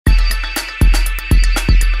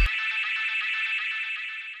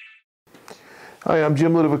Hi, I'm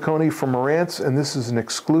Jim Ludiviconi from Marantz, and this is an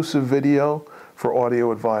exclusive video for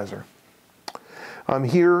Audio Advisor. I'm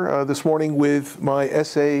here this morning with my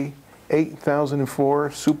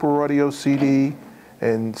SA-8004 Super Audio CD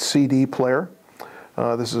and CD player.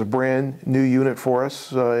 This is a brand new unit for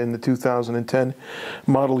us in the 2010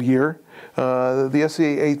 model year. The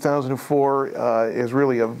SA-8004 is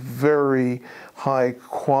really a very high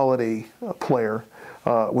quality player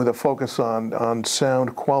with a focus on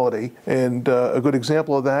sound quality, and a good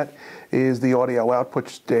example of that is the audio output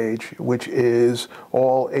stage, which is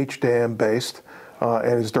all HDAM based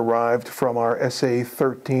and is derived from our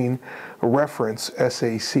SA-13 reference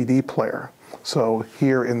SACD player. So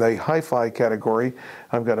here in the hi-fi category,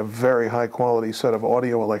 I've got a very high quality set of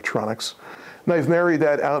audio electronics. And I've married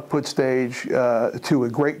that output stage to a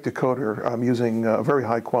great decoder. I'm using a very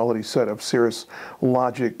high quality set of Cirrus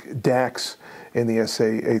Logic DACs in the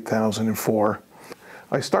SA-8004.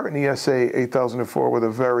 I start in the SA-8004 with a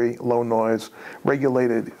very low noise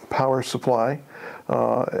regulated power supply,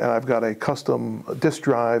 and I've got a custom disk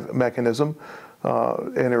drive mechanism,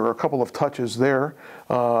 and there are a couple of touches there.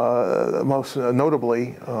 Most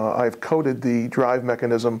notably, I've coated the drive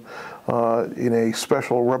mechanism in a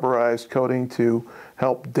special rubberized coating to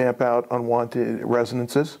help damp out unwanted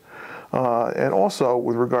resonances. And also,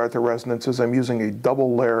 with regard to resonances, I'm using a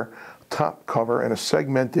double layer top cover and a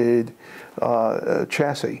segmented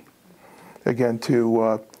chassis, again,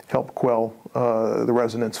 to help quell the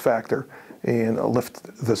resonance factor and lift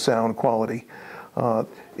the sound quality.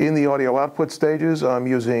 In the audio output stages, I'm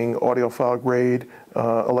using audiophile grade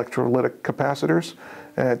electrolytic capacitors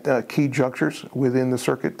at key junctures within the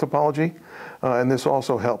circuit topology, and this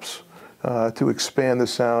also helps to expand the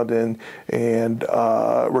sound and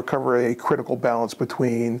recover a critical balance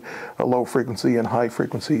between low frequency and high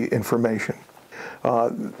frequency information.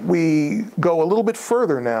 We go a little bit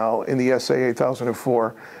further now in the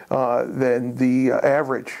SA-8004 than the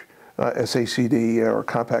average SACD or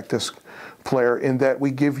compact disc player, in that we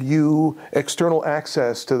give you external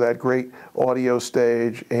access to that great audio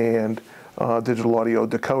stage and digital audio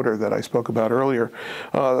decoder that I spoke about earlier.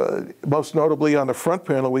 Most notably on the front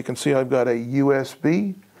panel, we can see I've got a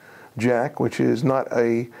USB jack, which is not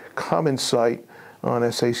a common sight on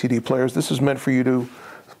SACD players. This is meant for you to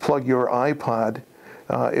plug your iPod.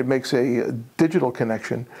 It makes a digital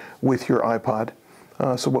connection with your iPod.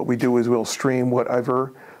 So what we do is we'll stream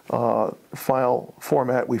whatever file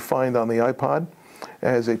format we find on the iPod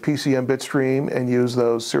as a PCM bit stream and use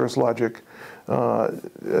those Cirrus Logic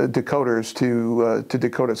decoders to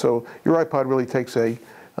decode it. So your iPod really takes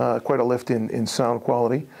quite a lift in sound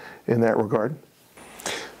quality in that regard.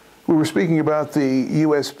 We were speaking about the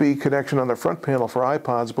USB connection on the front panel for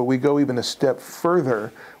iPods, but we go even a step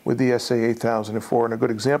further with the SA-8004, and a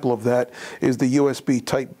good example of that is the USB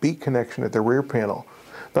Type-B connection at the rear panel.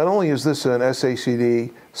 Not only is this an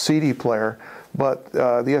SACD CD player, but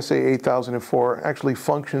the SA-8004 actually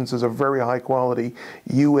functions as a very high quality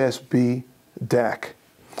USB DAC.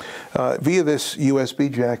 Via this USB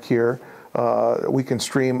jack here, we can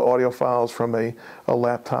stream audio files from a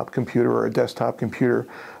laptop computer or a desktop computer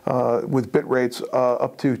with bit rates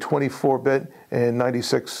up to 24-bit and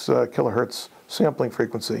 96 kilohertz sampling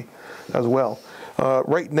frequency as well.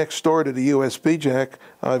 Right next door to the USB jack,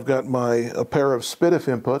 I've got a pair of SPDIF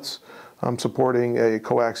inputs. I'm supporting a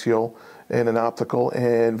coaxial and an optical,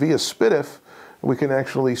 and via SPDIF, we can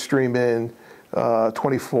actually stream in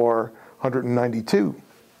 2492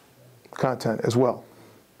 content as well.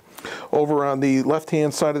 Over on the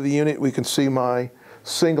left-hand side of the unit, we can see my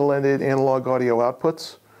single-ended analog audio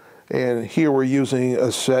outputs, and here we're using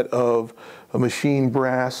a set of machine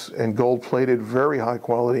brass and gold-plated, very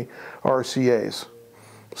high-quality RCAs.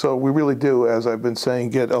 So we really do, as I've been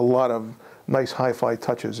saying, get a lot of nice hi-fi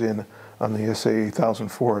touches in on the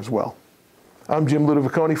SA-8004 as well. I'm Jim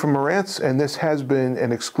Ludiviconi from Marantz, and this has been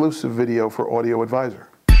an exclusive video for Audio Advisor.